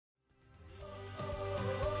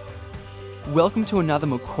Welcome to another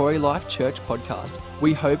Macquarie Life Church podcast.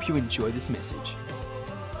 We hope you enjoy this message.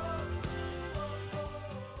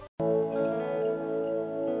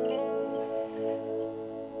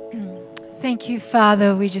 Thank you,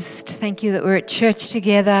 Father. We just thank you that we're at church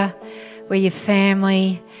together, we're your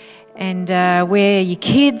family, and we're your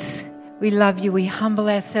kids. We love you. We humble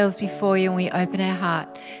ourselves before you and we open our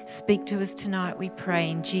heart. Speak to us tonight, we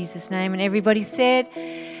pray in Jesus' name. And everybody said,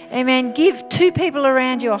 amen. Give two people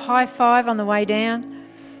around you a high five on the way down.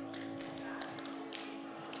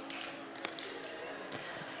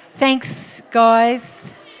 Thanks,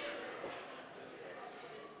 guys.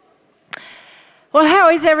 Well, how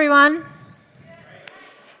is everyone?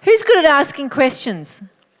 Who's good at asking questions?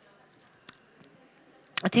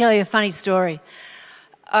 I'll tell you a funny story.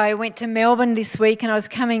 I went to Melbourne this week and I was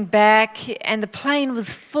coming back and the plane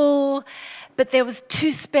was full, but there was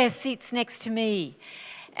 2 spare seats next to me.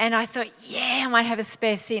 And I thought, yeah, I might have a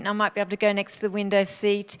spare seat and I might be able to go next to the window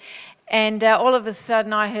seat. And all of a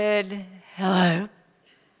sudden I heard, hello,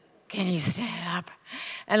 can you stand up?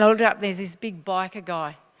 And I looked up, there's this big biker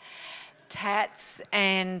guy. Tats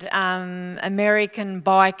and American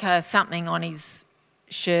biker something on his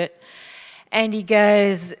shirt. And he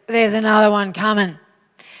goes, there's another one coming.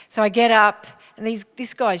 So I get up, and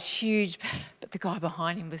this guy's huge, but the guy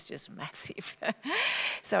behind him was just massive.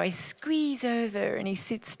 So I squeeze over, and he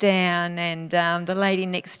sits down, and the lady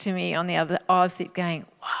next to me on the other aisle seat's going,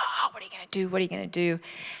 wow, what are you going to do? What are you going to do?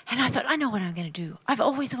 And I thought, I know what I'm going to do. I've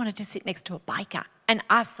always wanted to sit next to a biker and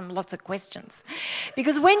ask them lots of questions.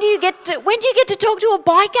 Because when do you get to talk to a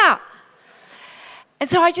biker? And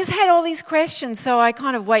so I just had all these questions, so I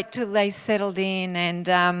kind of wait till they settled in, and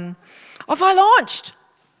off I launched.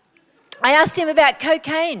 I asked him about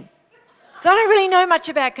cocaine. So I don't really know much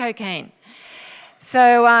about cocaine.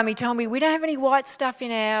 So he told me, we don't have any white stuff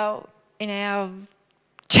in our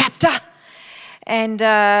chapter. And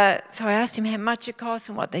so I asked him how much it cost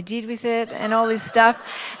and what they did with it and all this stuff.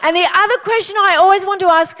 And the other question I always want to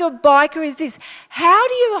ask a biker is this: how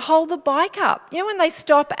do you hold the bike up? You know when they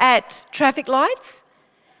stop at traffic lights?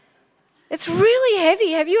 It's really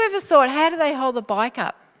heavy. Have you ever thought, how do they hold the bike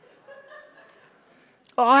up?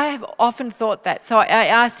 Well, I have often thought that. So I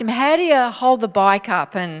asked him, how do you hold the bike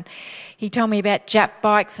up? And he told me about Jap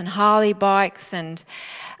bikes and Harley bikes. And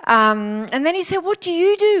then he said, what do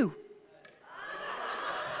you do?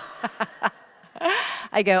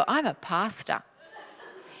 I go, I'm a pastor.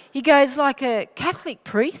 He goes, like a Catholic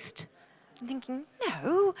priest? I'm thinking,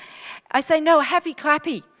 no. I say, no, a happy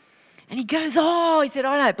clappy. And he goes, he said,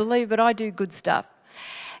 I don't believe, but I do good stuff.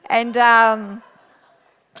 And then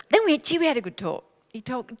we had a good talk. He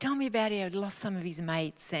told me about he had lost some of his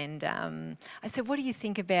mates, and I said, what do you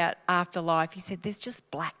think about afterlife? He said, there's just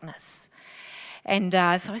blackness. And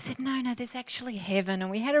so I said, no, there's actually heaven. And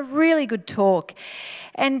we had a really good talk.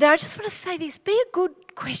 And I just want to say this, be a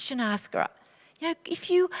good question asker. You know, if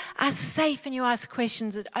you are safe and you ask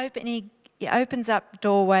questions, it opens up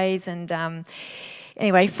doorways. And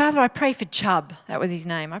anyway, Father, I pray for Chubb. That was his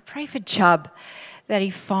name. I pray for Chubb, that he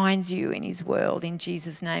finds you in his world, in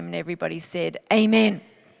Jesus' name. And everybody said, amen.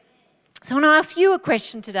 So I want to ask you a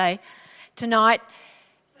question tonight.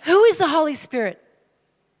 Who is the Holy Spirit?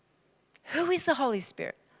 Who is the Holy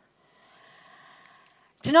Spirit?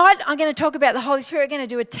 Tonight I'm going to talk about the Holy Spirit. We're going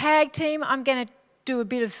to do a tag team. I'm going to do a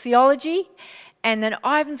bit of theology. And then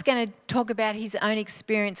Ivan's going to talk about his own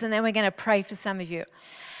experience. And then we're going to pray for some of you.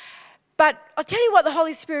 But I'll tell you what the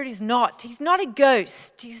Holy Spirit is not. He's not a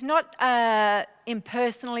ghost. He's not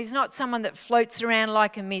impersonal. He's not someone that floats around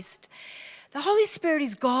like a mist. The Holy Spirit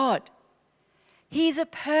is God. He is a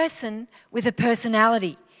person with a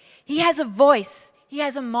personality. He has a voice. He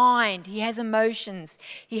has a mind. He has emotions.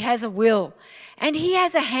 He has a will. And he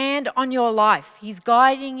has a hand on your life. He's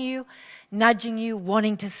guiding you, nudging you,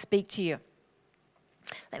 wanting to speak to you.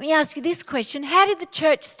 Let me ask you this question. How did the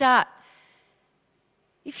church start?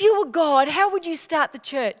 If you were God, how would you start the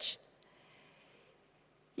church?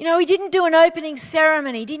 You know, he didn't do an opening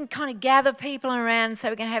ceremony. He didn't kind of gather people around and say,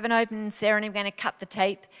 we're going to have an opening ceremony, we're going to cut the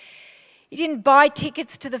tape. He didn't buy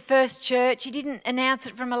tickets to the first church. He didn't announce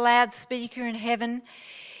it from a loudspeaker in heaven.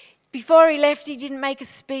 Before he left, he didn't make a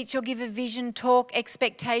speech or give a vision, talk,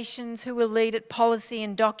 expectations, who will lead it, policy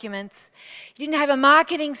and documents. He didn't have a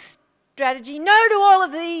marketing strategy. No to all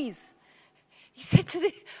of these. He said to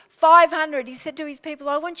the 500, he said to his people,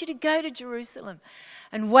 I want you to go to Jerusalem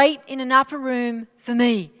and wait in an upper room for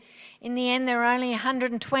me. In the end, there were only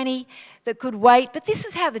 120 that could wait. But this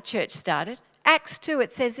is how the church started. Acts 2,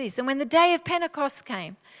 it says this, and when the day of Pentecost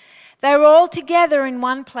came, They were all together in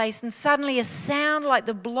one place, and suddenly a sound like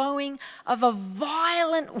the blowing of a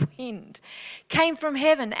violent wind came from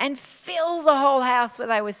heaven and filled the whole house where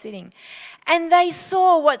they were sitting. And they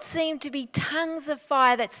saw what seemed to be tongues of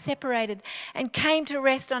fire that separated and came to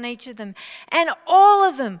rest on each of them. And all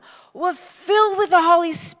of them were filled with the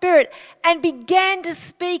Holy Spirit and began to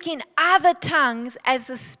speak in other tongues as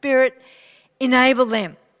the Spirit enabled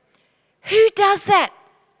them. Who does that?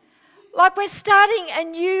 Like, we're starting a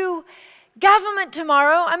new government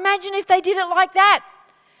tomorrow. Imagine if they did it like that.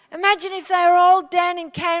 Imagine if they were all down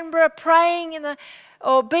in Canberra praying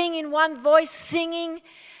or being in one voice, singing,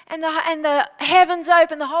 and the heavens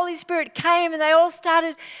opened, the Holy Spirit came, and they all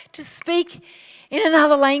started to speak in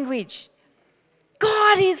another language.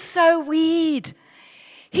 God is so weird.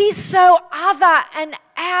 He's so other and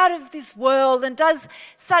out of this world and does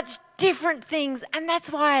such different things, and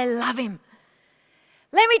that's why I love him.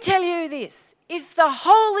 Let me tell you this. If the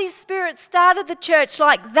Holy Spirit started the church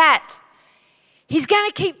like that, he's going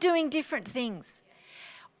to keep doing different things.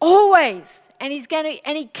 Always. And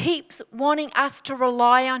he keeps wanting us to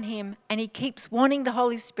rely on him, and he keeps wanting the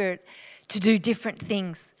Holy Spirit to do different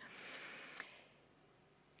things.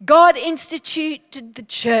 God instituted the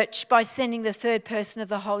church by sending the third person of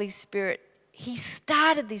the Holy Spirit. He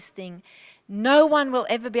started this thing. No one will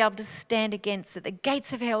ever be able to stand against it. The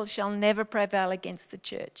gates of hell shall never prevail against the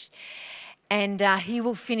church. And he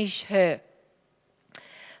will finish her.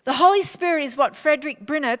 The Holy Spirit is what Frederick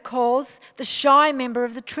Brinner calls the shy member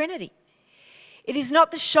of the Trinity. It is not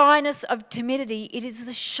the shyness of timidity, it is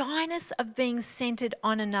the shyness of being centered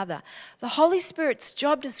on another. The Holy Spirit's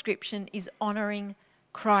job description is honouring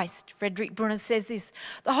Christ. Frederick Brinner says this: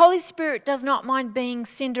 the Holy Spirit does not mind being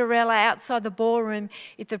Cinderella outside the ballroom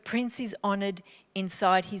if the prince is honoured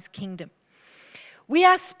inside his kingdom. We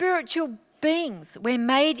are spiritual beings. We're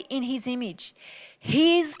made in his image.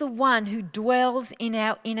 He is the one who dwells in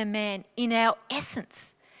our inner man, in our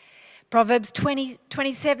essence. Proverbs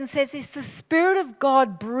 20:27 says this: the Spirit of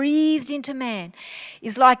God breathed into man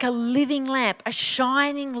is like a living lamp, a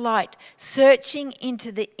shining light, searching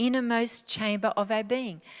into the innermost chamber of our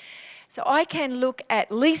being. So I can look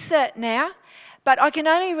at Lisa now, but I can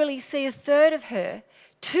only really see a third of her.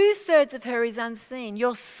 2/3 of her is unseen.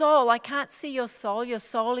 Your soul, I can't see your soul. Your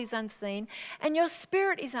soul is unseen, and your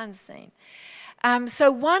spirit is unseen.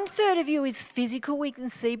 So 1/3 of you is physical, we can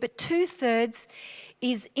see, but 2/3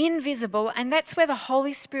 is invisible, and that's where the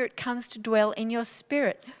Holy Spirit comes to dwell in your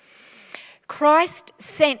spirit. Christ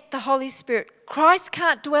sent the Holy Spirit. Christ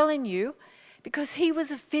can't dwell in you because he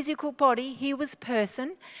was a physical body, he was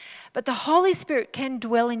person, but the Holy Spirit can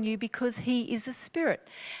dwell in you because he is the Spirit.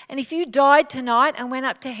 And if you died tonight and went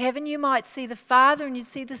up to heaven, you might see the Father and you'd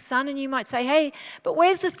see the Son, and you might say, hey, but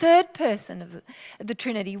where's the third person of the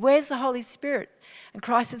Trinity? Where's the Holy Spirit? And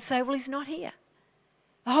Christ would say, well, he's not here.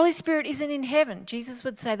 The Holy Spirit isn't in heaven. Jesus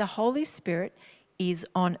would say the Holy Spirit is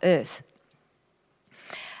on earth.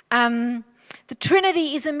 The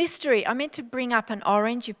Trinity is a mystery. I meant to bring up an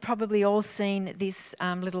orange. You've probably all seen this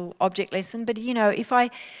little object lesson. But, you know, if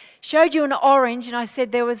I showed you an orange and I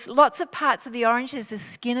said there was lots of parts of the orange, there's the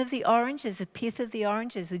skin of the orange, there's the pith of the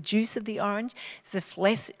orange, there's the juice of the orange, there's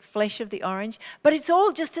the flesh of the orange. But it's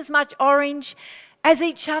all just as much orange as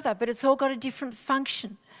each other, but it's all got a different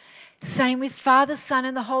function. Same with Father, Son,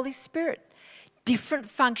 and the Holy Spirit. Different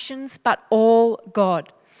functions, but all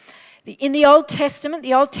God. In the Old Testament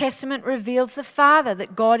reveals the Father,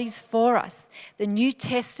 that God is for us. The New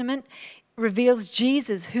Testament reveals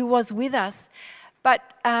Jesus, who was with us. But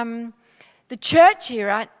the church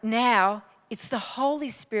era now, it's the Holy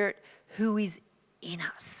Spirit who is in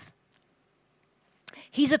us.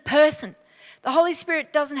 He's a person. The Holy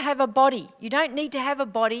Spirit doesn't have a body. You don't need to have a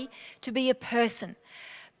body to be a person.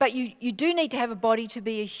 But you do need to have a body to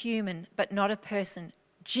be a human, but not a person.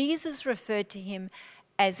 Jesus referred to him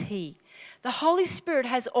as he. The Holy Spirit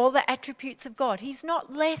has all the attributes of God. He's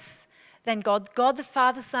not less than God. God the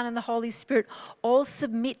Father, Son, and the Holy Spirit all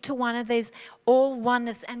submit to one another. There's all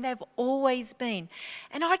oneness, and they've always been.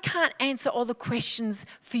 And I can't answer all the questions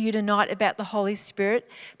for you tonight about the Holy Spirit,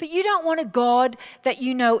 but you don't want a God that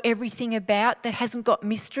you know everything about, that hasn't got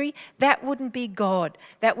mystery. That wouldn't be God.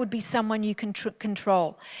 That would be someone you can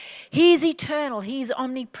control. He is eternal. He is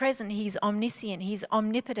omnipresent. He is omniscient. He is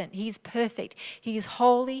omnipotent. He is perfect. He is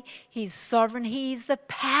holy. He is sovereign. He is the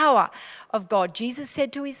power of God. Jesus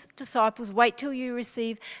said to his disciples, wait till you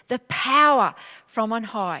receive the power from on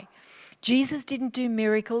high. Jesus didn't do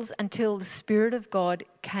miracles until the Spirit of God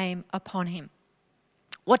came upon him.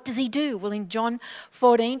 What does he do? Well, in John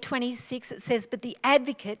 14:26, it says, "But the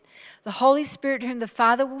Advocate, the Holy Spirit, whom the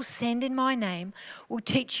Father will send in my name, will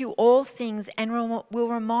teach you all things and will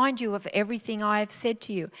remind you of everything I have said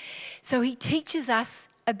to you." So he teaches us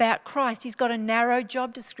about Christ. He's got a narrow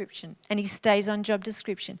job description and he stays on job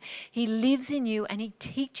description. He lives in you and he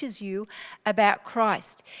teaches you about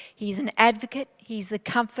Christ. He's an advocate. He's the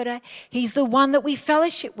comforter. He's the one that we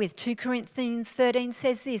fellowship with. 2 Corinthians 13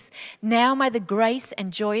 says this, "Now may the grace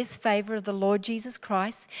and joyous favour of the Lord Jesus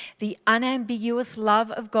Christ, the unambiguous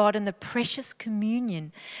love of God and the precious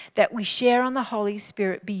communion that we share on the Holy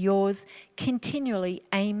Spirit be yours continually.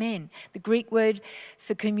 Amen." The Greek word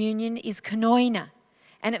for communion is koinonia.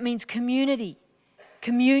 And it means community,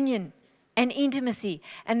 communion, and intimacy.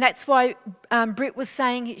 And that's why Britt was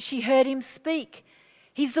saying she heard him speak.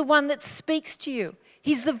 He's the one that speaks to you.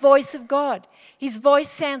 He's the voice of God. His voice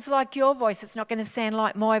sounds like your voice. It's not going to sound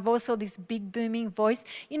like my voice or this big booming voice.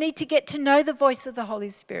 You need to get to know the voice of the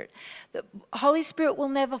Holy Spirit. The Holy Spirit will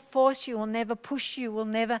never force you, will never push you, will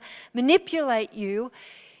never manipulate you.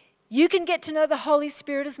 You can get to know the Holy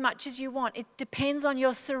Spirit as much as you want. It depends on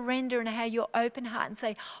your surrender and how you open heart and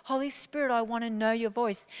say, "Holy Spirit, I want to know your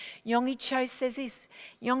voice." Yonggi Cho says this.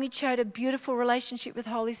 Yonggi Cho had a beautiful relationship with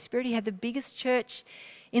the Holy Spirit. He had the biggest church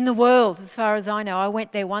in the world, as far as I know. I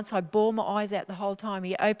went there once. I bawled my eyes out the whole time.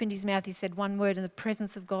 He opened his mouth. He said one word and the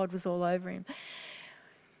presence of God was all over him.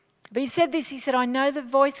 But he said this. He said, "I know the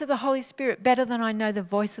voice of the Holy Spirit better than I know the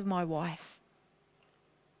voice of my wife."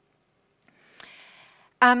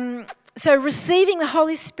 So receiving the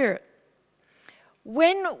Holy Spirit.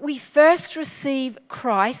 When we first receive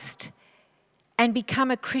Christ and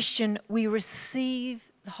become a Christian, we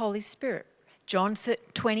receive the Holy Spirit. John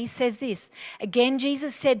 20 says this, "Again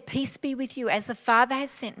Jesus said, 'Peace be with you. As the Father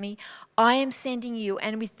has sent me, I am sending you.'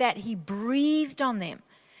 And with that he breathed on them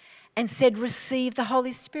and said, 'Receive the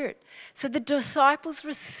Holy Spirit.'" So the disciples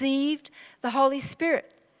received the Holy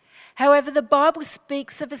Spirit. However, the Bible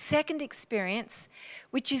speaks of a second experience,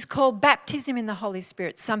 which is called baptism in the Holy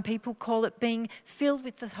Spirit. Some people call it being filled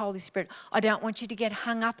with the Holy Spirit. I don't want you to get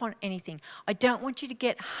hung up on anything. I don't want you to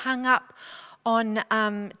get hung up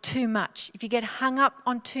on too much. If you get hung up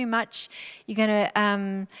on too much, you're going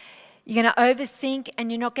to overthink and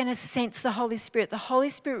you're not going to sense the Holy Spirit. The Holy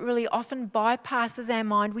Spirit really often bypasses our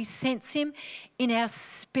mind. We sense him in our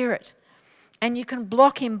spirit. And you can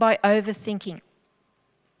block him by overthinking.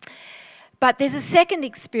 But there's a second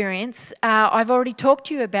experience. I've already talked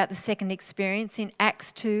to you about the second experience in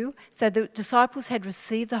Acts 2. So the disciples had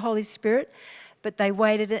received the Holy Spirit, but they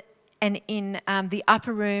waited, and in the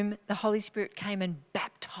upper room, the Holy Spirit came and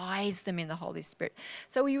baptized them in the Holy Spirit.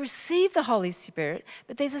 So we receive the Holy Spirit,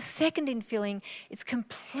 but there's a second infilling. It's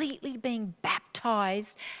completely being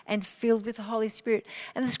baptized and filled with the Holy Spirit.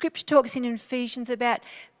 And the scripture talks in Ephesians about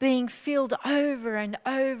being filled over and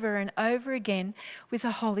over and over again with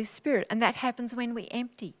the Holy Spirit. And that happens when we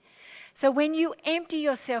empty. So when you empty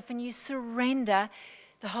yourself and you surrender,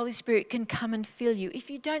 the Holy Spirit can come and fill you.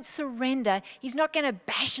 If you don't surrender, he's not going to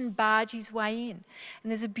bash and barge his way in.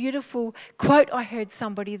 And there's a beautiful quote I heard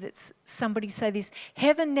somebody say this: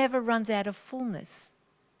 "Heaven never runs out of fullness.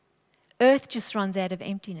 Earth just runs out of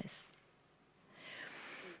emptiness."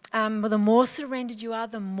 Well, the more surrendered you are,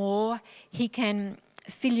 the more he can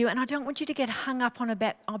fill you. And I don't want you to get hung up on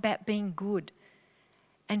about being good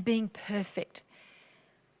and being perfect.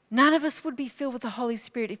 None of us would be filled with the Holy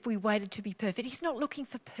Spirit if we waited to be perfect. He's not looking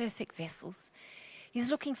for perfect vessels.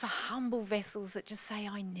 He's looking for humble vessels that just say,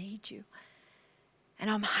 "I need you. And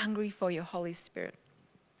I'm hungry for your Holy Spirit."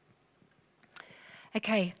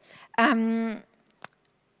 Okay. I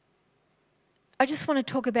just want to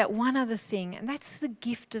talk about one other thing, and that's the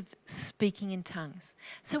gift of speaking in tongues.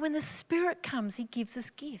 So when the Spirit comes, he gives us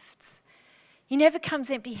gifts. He never comes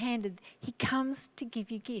empty-handed. He comes to give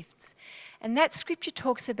you gifts. And that scripture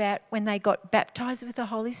talks about when they got baptized with the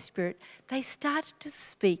Holy Spirit, they started to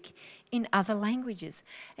speak in other languages.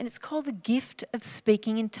 And it's called the gift of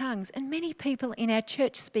speaking in tongues. And many people in our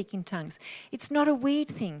church speak in tongues. It's not a weird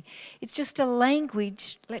thing. It's just a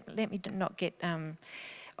language. Let me not get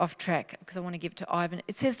off track because I want to give it to Ivan.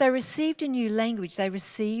 It says they received a new language. They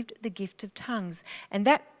received the gift of tongues. And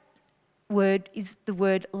that word is the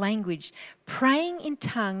word language. Praying in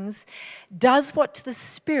tongues does what to the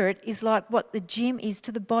spirit is like what the gym is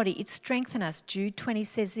to the body. It strengthens us. Jude 20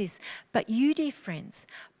 says this, "But you, dear friends,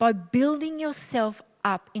 by building yourself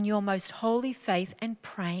up in your most holy faith and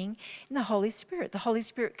praying in the Holy Spirit. The Holy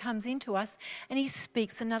Spirit comes into us and he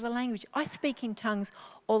speaks another language. I speak in tongues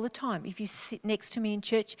all the time. If you sit next to me in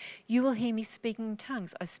church, you will hear me speaking in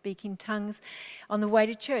tongues. I speak in tongues on the way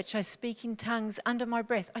to church. I speak in tongues under my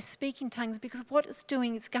breath. I speak in tongues because what it's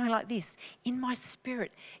doing, it's going like this. In my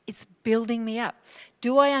spirit, it's building me up.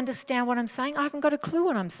 Do I understand what I'm saying? I haven't got a clue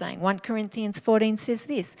what I'm saying. 1 Corinthians 14 says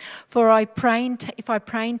this, "For if I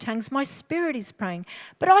pray in tongues, my spirit is praying,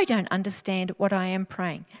 but I don't understand what I am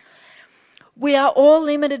praying." We are all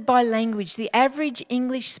limited by language. The average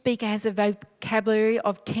English speaker has a vocabulary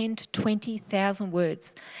of 10 to 20,000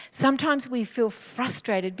 words. Sometimes we feel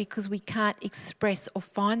frustrated because we can't express or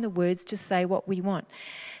find the words to say what we want.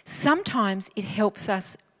 Sometimes it helps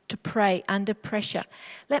us to pray under pressure.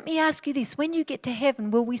 Let me ask you this. When you get to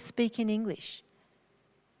heaven, will we speak in English?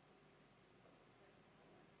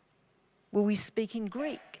 Will we speak in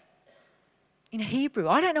Greek? In Hebrew?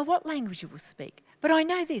 I don't know what language you will speak. But I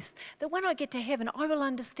know this, that when I get to heaven, I will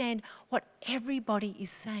understand what everybody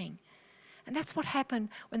is saying. And that's what happened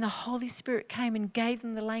when the Holy Spirit came and gave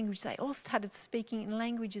them the language. They all started speaking in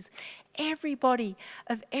languages. Everybody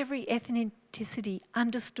of every ethnicity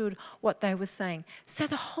understood what they were saying. So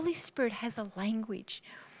the Holy Spirit has a language.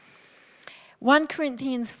 1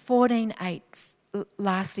 Corinthians 14:8,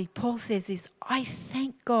 lastly, Paul says this, "I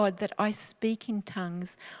thank God that I speak in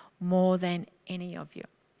tongues more than any of you."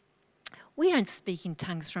 We don't speak in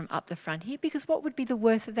tongues from up the front here because what would be the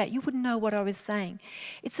worth of that? You wouldn't know what I was saying.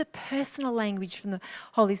 It's a personal language from the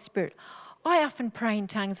Holy Spirit. I often pray in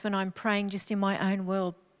tongues when I'm praying just in my own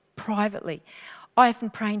world privately. I often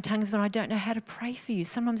pray in tongues when I don't know how to pray for you.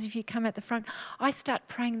 Sometimes if you come at the front, I start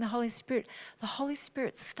praying in the Holy Spirit. The Holy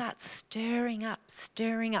Spirit starts stirring up.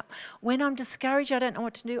 When I'm discouraged, I don't know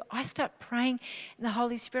what to do, I start praying in the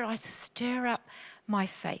Holy Spirit. I stir up my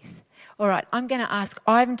faith. All right, I'm going to ask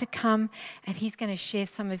Ivan to come and he's going to share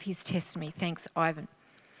some of his testimony. Thanks, Ivan.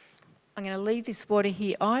 I'm going to leave this water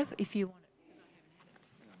here, Ivan, if you want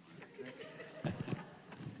it.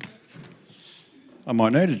 I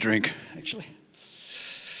might need a drink, actually.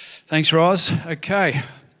 Thanks, Roz. Okay.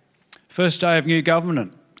 First day of new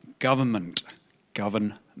government. Government.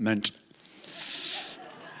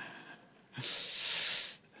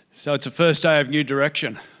 So it's the first day of new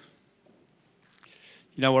direction.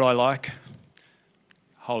 You know what I like?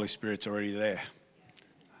 Holy Spirit's already there.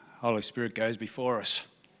 Holy Spirit goes before us.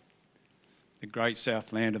 The great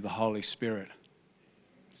south land of the Holy Spirit.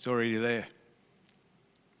 It's already there.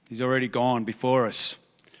 He's already gone before us.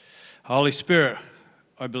 Holy Spirit,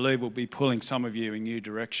 I believe, will be pulling some of you in new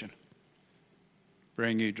direction.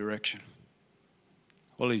 Brand new direction.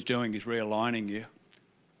 All he's doing is realigning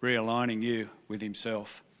you with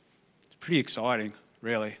himself. It's pretty exciting,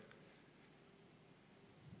 really.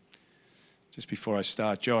 Just before I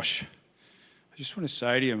start, Josh, I just want to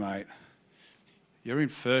say to you, mate, you're in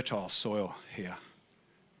fertile soil here,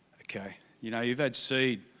 okay? You know, you've had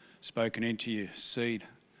seed spoken into you, seed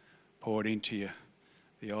poured into you.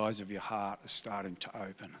 The eyes of your heart are starting to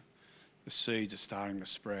open. The seeds are starting to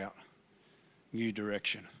sprout. New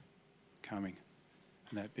direction coming.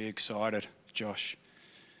 And that be excited, Josh.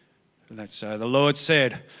 And that's the Lord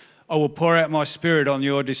said, "I will pour out my spirit on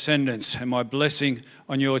your descendants and my blessing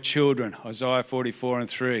on your children." Isaiah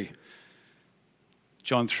 44:3.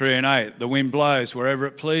 John 3:8. The wind blows wherever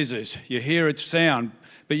it pleases. You hear its sound,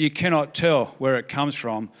 but you cannot tell where it comes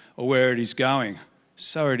from or where it is going.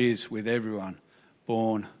 So it is with everyone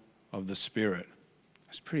born of the Spirit.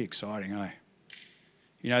 It's pretty exciting, eh?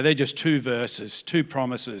 You know, they're just two verses, two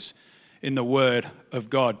promises in the Word of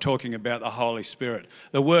God talking about the Holy Spirit.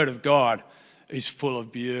 The Word of God is full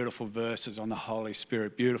of beautiful verses on the Holy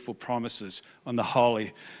Spirit, beautiful promises on the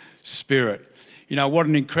Holy Spirit. You know, what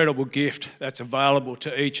an incredible gift that's available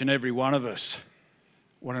to each and every one of us.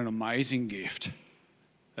 What an amazing gift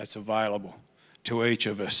that's available to each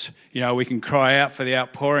of us. You know, we can cry out for the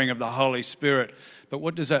outpouring of the Holy Spirit, but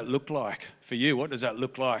what does that look like for you? What does that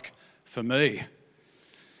look like for me?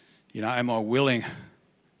 You know, am I willing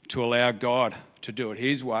to allow God to do it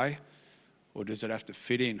His way, or does it have to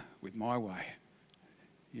fit in with my way?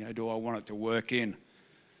 You know, do I want it to work in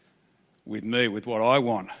with me, with what I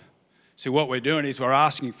want? See, what we're doing is we're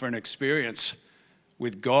asking for an experience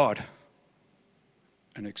with God.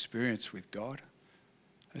 An experience with God.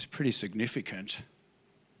 That's pretty significant.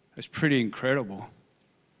 That's pretty incredible.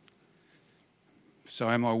 So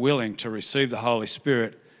am I willing to receive the Holy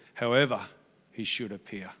Spirit however He should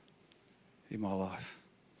appear in my life?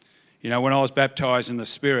 You know, when I was baptised in the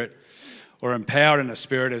Spirit, or empowered in the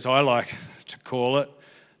Spirit as I like to call it,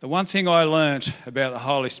 the one thing I learned about the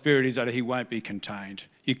Holy Spirit is that He won't be contained.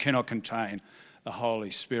 You cannot contain the Holy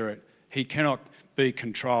Spirit. He cannot be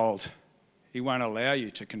controlled. He won't allow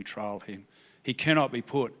you to control him. He cannot be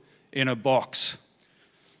put in a box.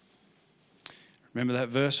 Remember that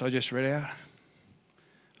verse I just read out?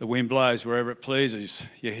 The wind blows wherever it pleases.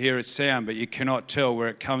 You hear its sound, but you cannot tell where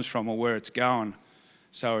it comes from or where it's going.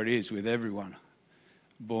 So it is with everyone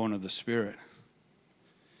born of the Spirit.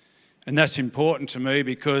 And that's important to me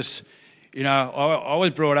because, you know, I was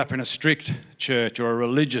brought up in a strict church, or a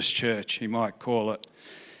religious church, you might call it.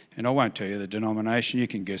 And I won't tell you the denomination, you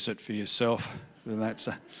can guess it for yourself.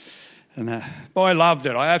 But I loved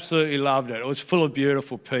it, I absolutely loved it. It was full of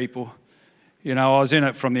beautiful people. You know, I was in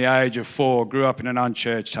it from the age of 4, grew up in an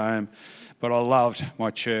unchurched home, but I loved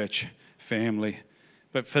my church family.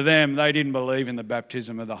 But for them, they didn't believe in the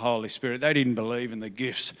baptism of the Holy Spirit. They didn't believe in the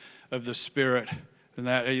gifts of the Spirit. And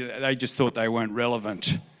they just thought they weren't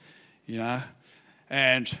relevant, you know.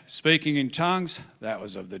 And speaking in tongues, that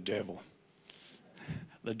was of the devil.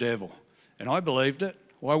 The devil. And I believed it.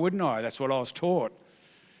 Why wouldn't I? That's what I was taught.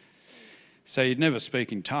 So you'd never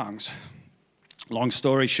speak in tongues. Long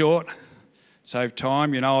story short, save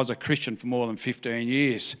time, you know, I was a Christian for more than 15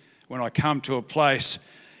 years. When I come to a place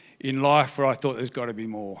in life where I thought there's got to be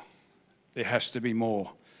more. There has to be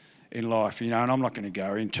more in life, you know, and I'm not going to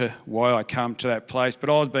go into why I come to that place, but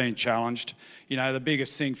I was being challenged. You know, the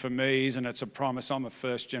biggest thing for me is, and it's a promise, I'm a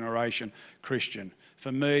first generation Christian.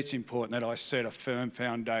 For me, it's important that I set a firm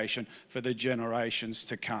foundation for the generations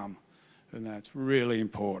to come. And that's really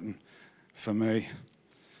important for me.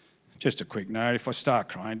 Just a quick note, if I start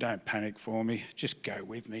crying, don't panic for me. Just go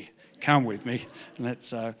with me. Come with me. And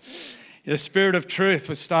that's, the Spirit of truth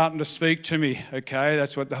was starting to speak to me, okay?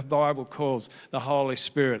 That's what the Bible calls the Holy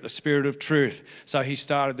Spirit, the Spirit of truth. So he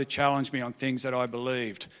started to challenge me on things that I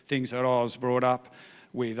believed, things that I was brought up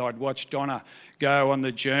with. I'd watched Donna go on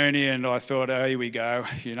the journey and I thought, oh, here we go,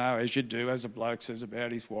 you know, as you do, as a bloke says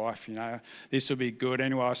about his wife, you know, this will be good.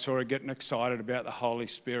 Anyway, I saw her getting excited about the Holy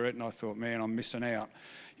Spirit and I thought, man, I'm missing out,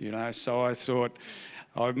 you know. So I thought,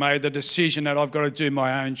 I made the decision that I've got to do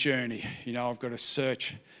my own journey. You know, I've got to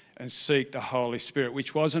search and seek the Holy Spirit,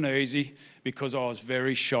 which wasn't easy because I was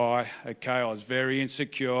very shy, okay? I was very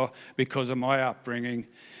insecure because of my upbringing.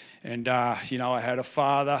 And, you know, I had a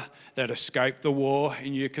father that escaped the war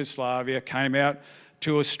in Yugoslavia, came out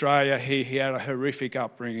to Australia. He had a horrific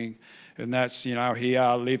upbringing. And that's, you know, he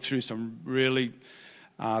lived through some really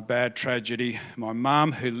bad tragedy. My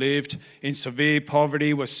mum, who lived in severe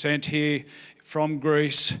poverty, was sent here from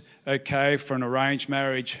Greece, okay, for an arranged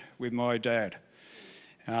marriage with my dad.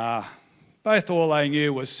 Both all they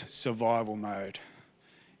knew was survival mode.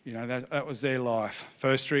 You know, that was their life.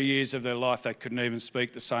 First 3 years of their life, they couldn't even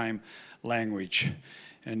speak the same language.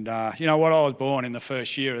 And, you know what, I was born in the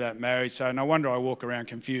first year of that marriage, so no wonder I walk around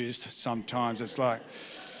confused sometimes. It's like,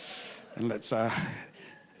 and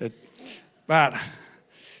but,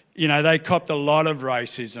 you know, they copped a lot of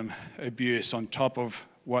racism abuse on top of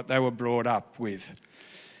what they were brought up with.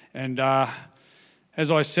 And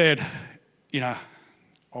as I said, you know,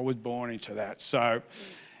 I was born into that. So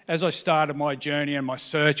as I started my journey and my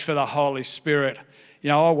search for the Holy Spirit, you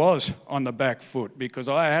know, I was on the back foot because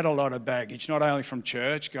I had a lot of baggage, not only from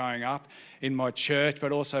church, growing up in my church,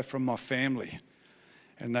 but also from my family.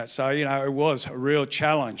 And that, so, you know, it was a real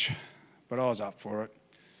challenge, but I was up for it.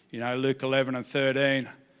 You know, Luke 11:13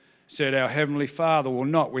 said, our Heavenly Father will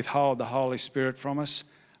not withhold the Holy Spirit from us.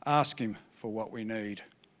 Ask him for what we need.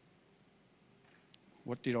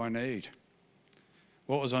 What did I need?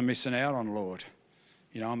 What was I missing out on, Lord?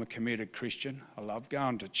 You know, I'm a committed Christian. I love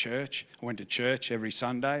going to church. I went to church every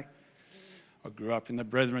Sunday. I grew up in the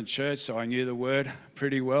Brethren Church, so I knew the word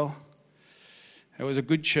pretty well. It was a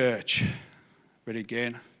good church. But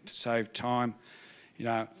again, to save time, you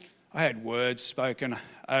know, I had words spoken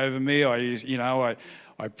over me.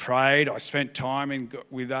 I prayed. I spent time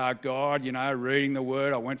with God, you know, reading the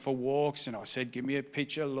word. I went for walks and I said, give me a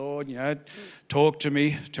picture, Lord, you know, talk to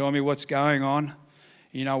me, tell me what's going on.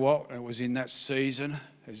 You know what? It was in that season.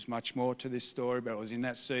 There's much more to this story, but it was in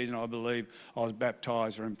that season I believe I was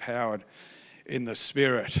baptised or empowered in the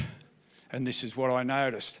Spirit. And this is what I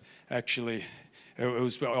noticed, actually.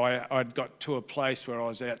 I'd got to a place where I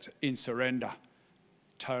was in surrender,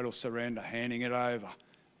 total surrender, handing it over,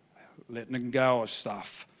 letting go of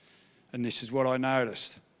stuff. And this is what I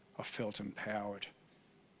noticed. I felt empowered.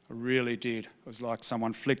 I really did. It was like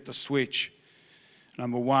someone flicked the switch.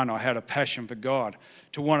 Number one, I had a passion for God,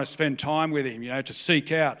 to want to spend time with him, you know, to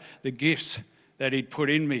seek out the gifts that he'd put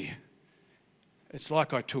in me. It's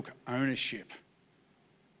like I took ownership.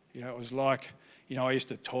 You know, it was like, you know, I used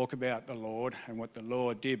to talk about the Lord and what the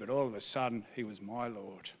Lord did, but all of a sudden he was my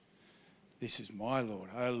Lord. This is my Lord,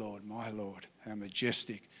 O Lord, my Lord. How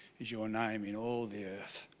majestic is your name in all the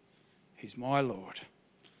earth. He's my Lord.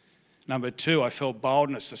 Number 2, I felt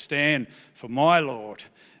boldness to stand for my Lord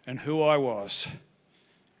and who I was,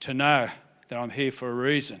 to know that I'm here for a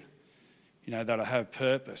reason, that I have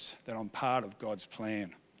purpose, that I'm part of God's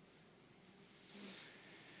plan.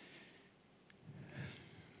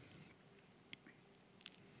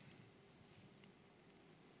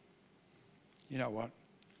 You know what?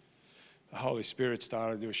 The Holy Spirit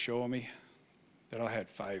started to assure me that I had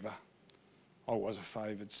favour. I was a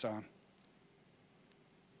favoured son.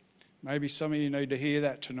 Maybe some of you need to hear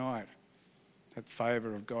that tonight, that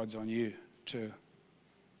favour of God's on you too.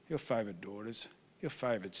 Your favoured daughters, your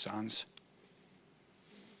favoured sons.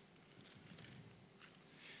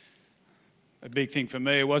 A big thing for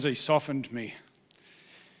me was he softened me.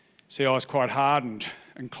 See, I was quite hardened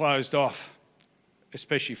and closed off,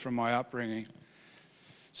 especially from my upbringing.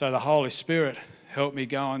 So the Holy Spirit helped me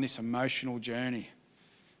go on this emotional journey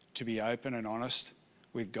to be open and honest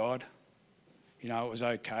with God. It was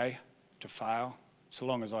okay to fail so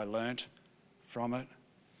long as I learnt from it.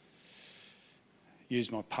 Use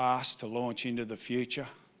my past to launch into the future.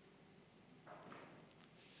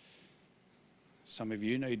 Some of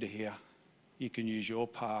you need to hear you can use your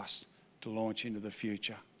past to launch into the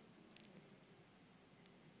future.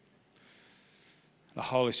 The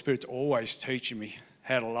Holy Spirit's always teaching me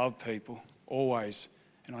how to love people, always.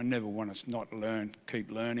 And I never want to not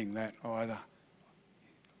keep learning that either.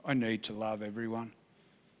 I need to love everyone.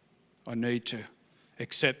 I need to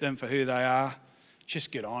accept them for who they are.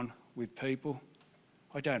 Just get on with people.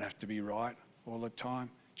 I don't have to be right all the time.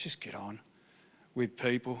 Just get on with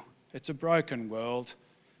people. It's a broken world.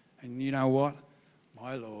 And you know what?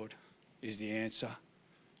 My Lord is the answer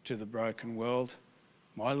to the broken world.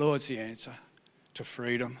 My Lord's the answer to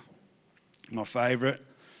freedom. My favourite,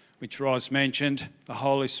 which Roz mentioned, the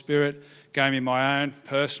Holy Spirit gave me my own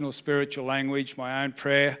personal spiritual language, my own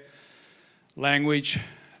prayer language.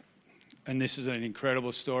 And this is an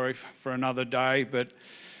incredible story for another day, but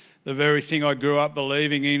the very thing I grew up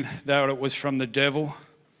believing in, though it was from the devil,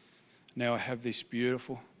 now I have this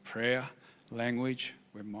beautiful prayer language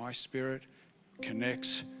where my spirit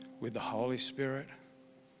connects with the Holy Spirit.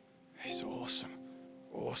 He's awesome,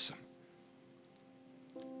 awesome.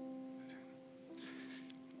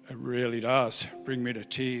 It really does bring me to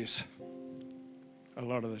tears a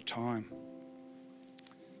lot of the time.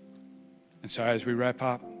 And so as we wrap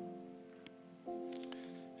up,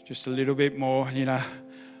 just a little bit more,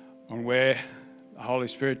 on where the Holy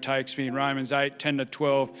Spirit takes me in Romans 8, 10 to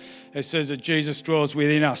 12. It says that Jesus dwells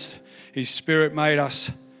within us. His Spirit made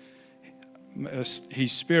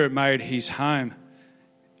his home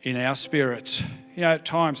in our spirits. At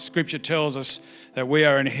times Scripture tells us that we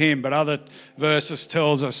are in him, but other verses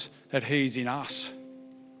tells us that he's in us.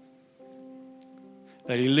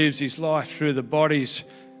 That he lives his life through the bodies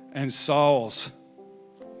and souls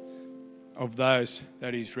of those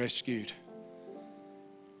that he's rescued.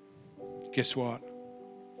 Guess what?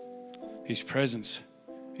 His presence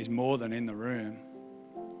is more than in the room.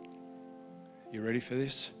 You ready for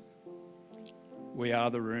this? We are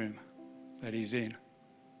the room that he's in.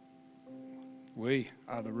 We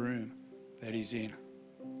are the room that he's in.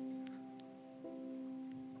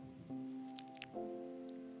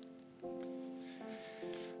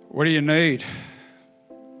 What do you need?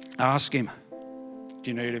 Ask him.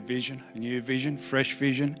 Do you need a vision, a new vision, fresh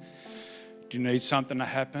vision? Do you need something to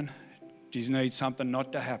happen? Do you need something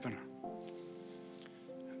not to happen?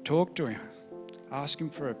 Talk to him. Ask him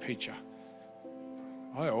for a picture.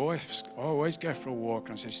 I always go for a walk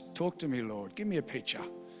and I say, talk to me, Lord. Give me a picture.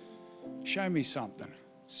 Show me something.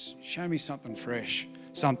 Show me something fresh,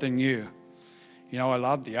 something new. I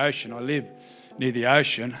love the ocean. I live near the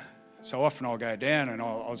ocean. So often I'll go down and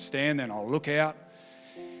I'll stand there and I'll look out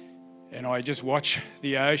and I just watch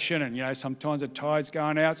the ocean. And, sometimes the tide's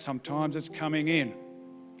going out, sometimes it's coming in.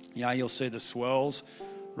 You'll see the swells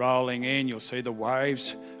rolling in. You'll see the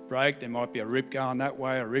waves break. There might be a rip going that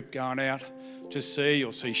way, a rip going out to sea.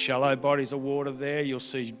 You'll see shallow bodies of water there. You'll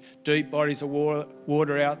see deep bodies of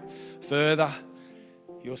water out further.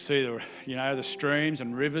 You'll see the streams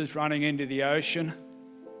and rivers running into the ocean.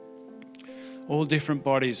 All different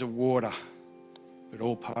bodies of water, but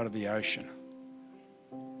all part of the ocean.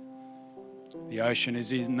 The ocean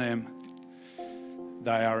is in them.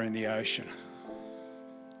 They are in the ocean.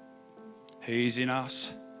 He's in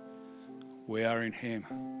us. We are in him.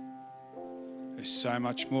 There's so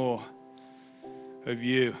much more of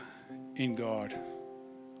you in God.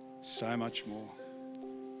 So much more.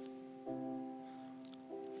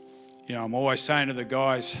 I'm always saying to the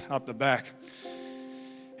guys up the back,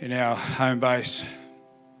 in our home base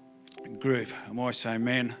group, I'm always saying,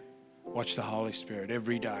 men, watch the Holy Spirit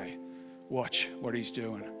every day. Watch what he's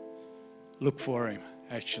doing. Look for him,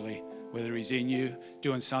 actually, whether he's in you,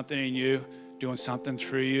 doing something in you, doing something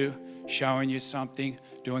through you, showing you something,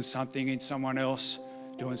 doing something in someone else,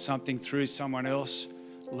 doing something through someone else.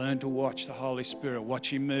 Learn to watch the Holy Spirit.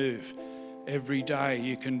 Watch him move. Every day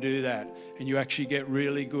you can do that, and you actually get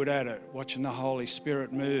really good at it, watching the Holy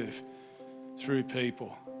Spirit move through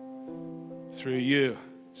people, through you,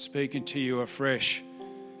 speaking to you afresh.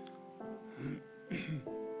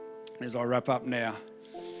 As I wrap up now,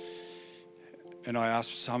 and I ask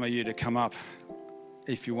some of you to come up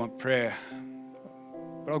if you want prayer,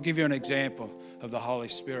 but I'll give you an example of the Holy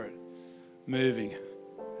Spirit moving.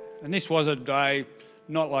 And this was a day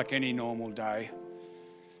not like any normal day,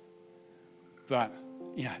 but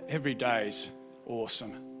every day is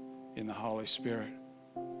awesome in the Holy Spirit.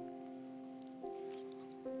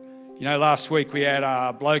 Last week we had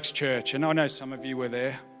our Blokes Church, and I know some of you were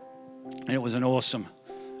there, and it was an awesome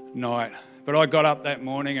night. But I got up that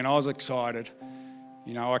morning and I was excited.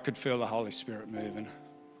 I could feel the Holy Spirit moving.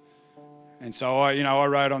 And so I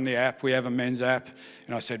wrote on the app, we have a men's app,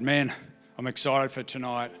 and I said, man, I'm excited for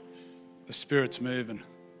tonight. The Spirit's moving.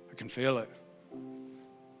 I can feel it.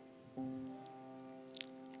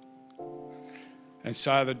 And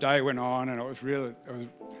so the day went on, and I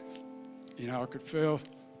could feel,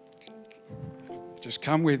 just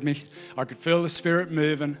come with me. I could feel the Spirit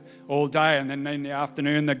moving all day. And then in the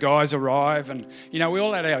afternoon, the guys arrive. And, we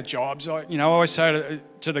all had our jobs. I always say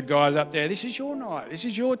to the guys up there, this is your night. This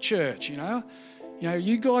is your church,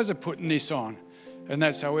 you guys are putting this on. And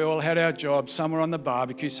that's how we all had our jobs. Some were on the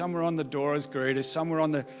barbecue, some were on the door as greeters, some were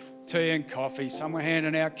on the tea and coffee, some were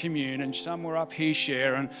handing out communion, some were up here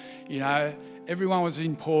sharing. Everyone was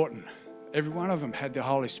important. Every one of them had the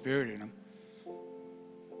Holy Spirit in them.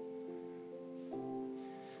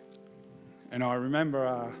 And I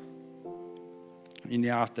remember in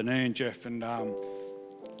the afternoon, Jeff and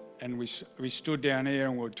we stood down here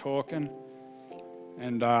and we were talking,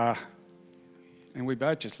 and we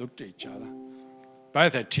both just looked at each other.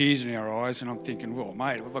 Both had tears in our eyes, and I'm thinking, well,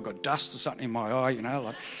 mate, have I got dust or something in my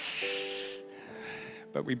eye,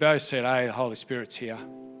 But we both said, hey, the Holy Spirit's here.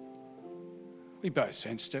 We both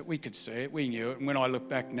sensed it. We could see it. We knew it. And when I look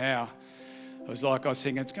back now, I was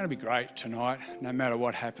thinking, it's going to be great tonight, no matter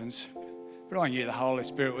what happens. But I knew the Holy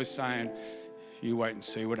Spirit was saying, you wait and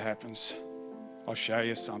see what happens. I'll show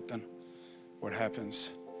you something, what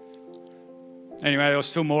happens. Anyway, there was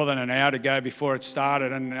still more than an hour to go before it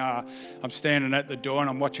started, and I'm standing at the door and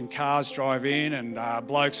I'm watching cars drive in and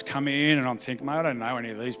blokes come in, and I'm thinking, mate, I don't know any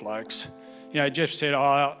of these blokes. Jeff said,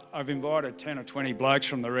 I've invited 10 or 20 blokes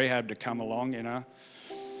from the rehab to come along, And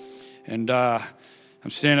I'm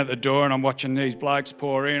standing at the door and I'm watching these blokes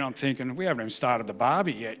pour in. I'm thinking, we haven't even started the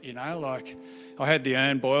barbie yet, I had the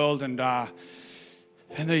urn boiled, and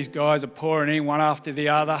these guys are pouring in one after the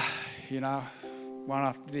other, one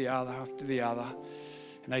after the other.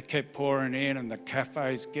 And they kept pouring in, and the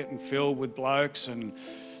cafe's getting filled with blokes, and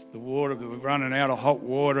the water, we were running out of hot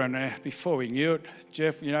water. And before we knew it,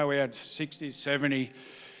 Jeff, we had 60, 70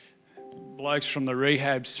 blokes from the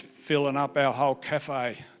rehabs filling up our whole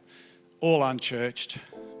cafe, all unchurched.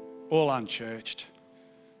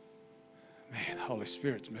 Man, the Holy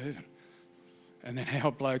Spirit's moving. And then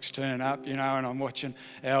our blokes turn up, and I'm watching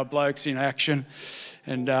our blokes in action.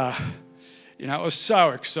 And, it was so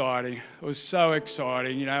exciting.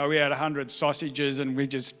 We had 100 sausages and we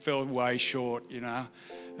just fell way short,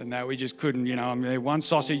 and that we just couldn't, one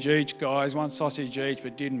sausage each, guys, one sausage each, but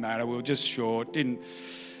it didn't matter. We were just short.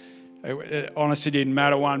 It honestly didn't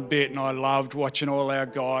matter one bit. And I loved watching all our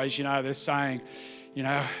guys, they're saying,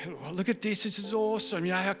 look at this is awesome.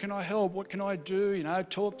 How can I help? What can I do?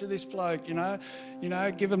 Talk to this bloke,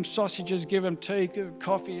 give him sausages, give him tea, give him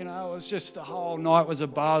coffee, It was just, the whole night was a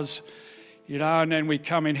buzz. And then we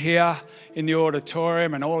come in here in the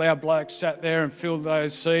auditorium, and all our blokes sat there and filled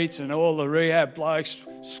those seats, and all the rehab blokes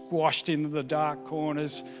squashed into the dark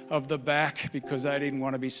corners of the back because they didn't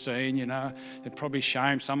want to be seen, They're probably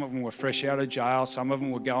ashamed. Some of them were fresh out of jail. Some of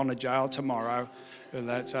them were going to jail tomorrow. But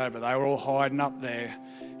that's over. They were all hiding up there.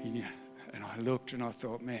 And I looked and I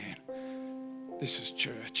thought, man, this is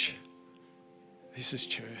church. This is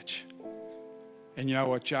church. And you know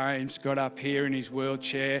what? James got up here in his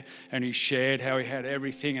wheelchair and he shared how he had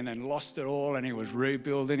everything and then lost it all, and he was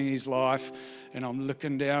rebuilding his life. And I'm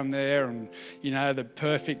looking down there, and, the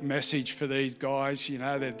perfect message for these guys,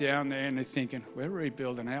 they're down there and they're thinking, we're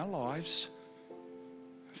rebuilding our lives.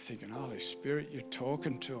 I'm thinking, Holy Spirit, you're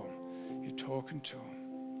talking to them. You're talking to them.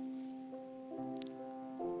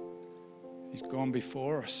 He's gone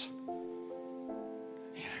before us.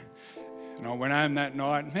 And I went home that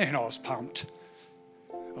night, man, I was pumped.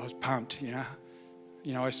 I was pumped, you know.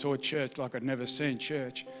 You know, I saw church like I'd never seen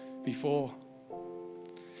church before.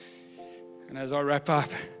 And as I wrap up,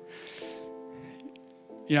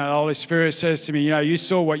 you know, the Holy Spirit says to me, you know, you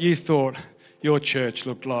saw what you thought your church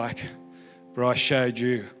looked like, but I showed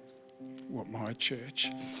you what my church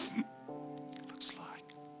looks like.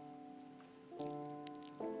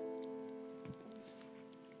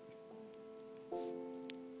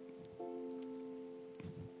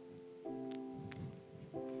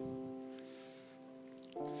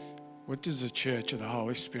 What does the church of the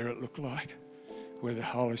Holy Spirit look like? Where the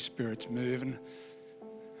Holy Spirit's moving,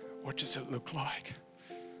 what does it look like?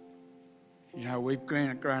 You know, we've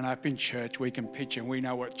grown up in church, we can picture and we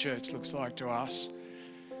know what church looks like to us.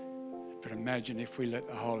 But imagine if we let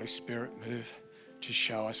the Holy Spirit move to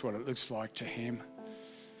show us what it looks like to Him,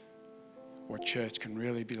 what church can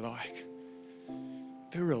really be like.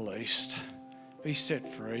 Be released, be set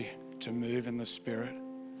free to move in the Spirit.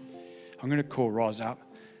 I'm going to call Roz up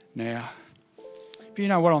now. But you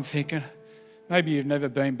know what I'm thinking? Maybe you've never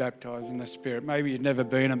been baptised in the Spirit. Maybe you've never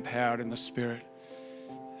been empowered in the Spirit.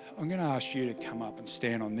 I'm going to ask you to come up and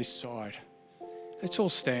stand on this side. Let's all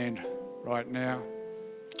stand right now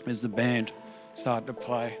as the band start to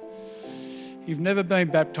play. You've never been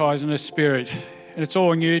baptised in the Spirit, and it's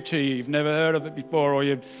all new to you. You've never heard of it before, or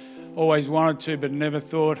you've always wanted to but never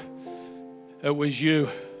thought it was you.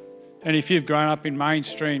 And if you've grown up in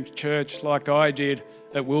mainstream church like I did,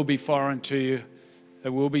 it will be foreign to you. It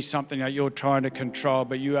will be something that you're trying to control,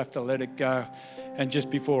 but you have to let it go. And just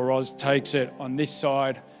before Roz takes it, on this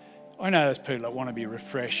side, I know there's people that want to be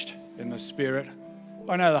refreshed in the Spirit.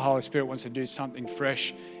 I know the Holy Spirit wants to do something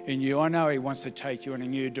fresh in you. I know He wants to take you in a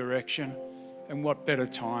new direction. And what better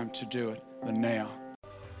time to do it than now?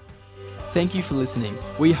 Thank you for listening.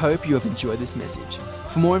 We hope you have enjoyed this message.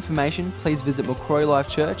 For more information, please visit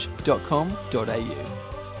macquarielifechurch.com.au.